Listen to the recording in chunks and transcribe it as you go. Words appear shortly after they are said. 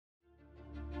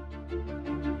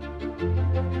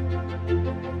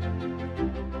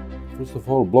First of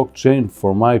all, blockchain,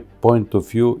 from my point of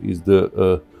view, is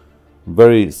the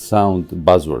very sound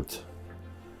buzzword.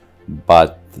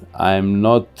 But I'm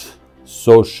not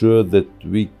so sure that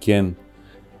we can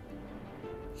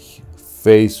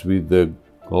face with a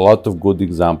lot of good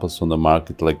examples on the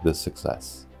market like the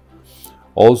success.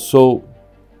 Also,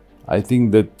 I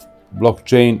think that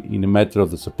blockchain in the matter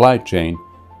of the supply chain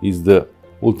is the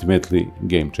ultimately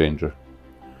game changer.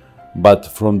 But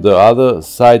from the other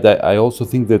side, I also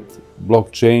think that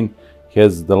blockchain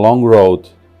has the long road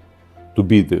to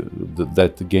be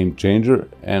that game changer.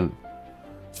 And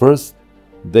first,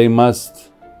 they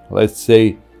must, let's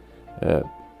say,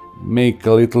 make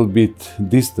a little bit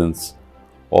distance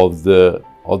of the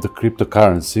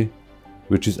cryptocurrency,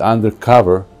 which is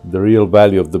undercover the real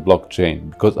value of the blockchain,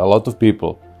 because a lot of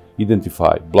people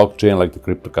identify blockchain like the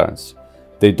cryptocurrency.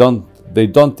 They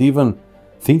don't even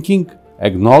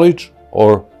acknowledge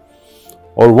or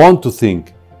want to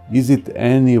think, is it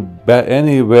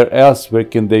anywhere else where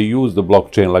can they use the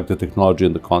blockchain like the technology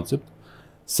and the concept?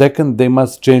 Second, they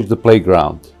must change the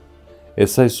playground.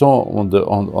 As I saw on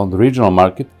the regional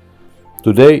market,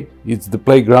 today it's the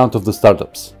playground of the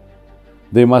startups.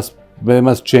 They must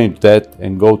change that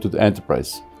and go to the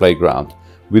enterprise playground.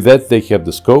 With that, they have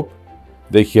the scope,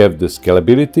 they have the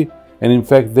scalability, and in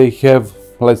fact they have,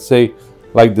 let's say,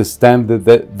 like the standard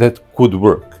that could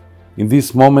work. In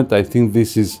this moment, I think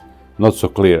this is not so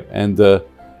clear. And the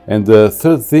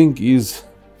third thing is,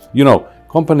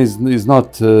 companies is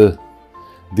not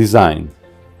designed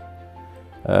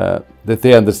that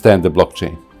they understand the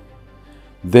blockchain.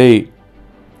 They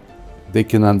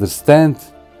can understand,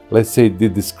 let's say, the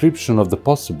description of the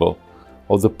possible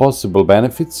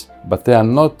benefits, but they are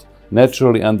not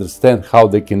naturally understand how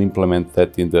they can implement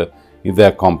that in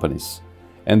their companies.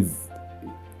 And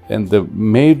the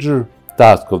major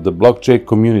task of the blockchain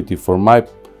community, from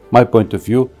my point of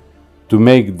view, to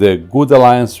make the good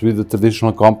alliance with the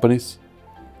traditional companies,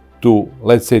 to,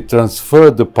 let's say, transfer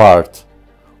the part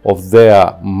of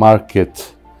their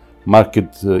market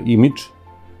image,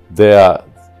 their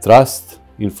trust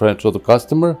in front of the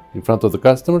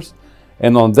customers,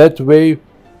 and on that way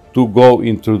to go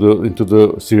into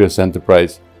the serious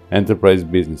enterprise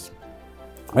business.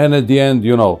 And at the end,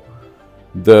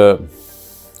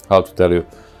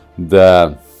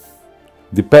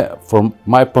 from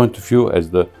my point of view,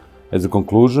 as a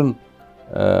conclusion,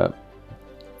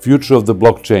 future of the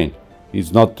blockchain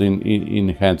is not in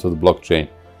the hands of the blockchain.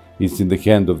 It's in the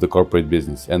hand of the corporate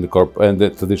business and the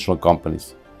traditional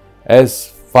companies. As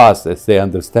fast as they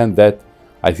understand that,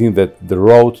 I think that the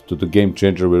road to the game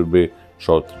changer will be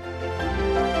shorter.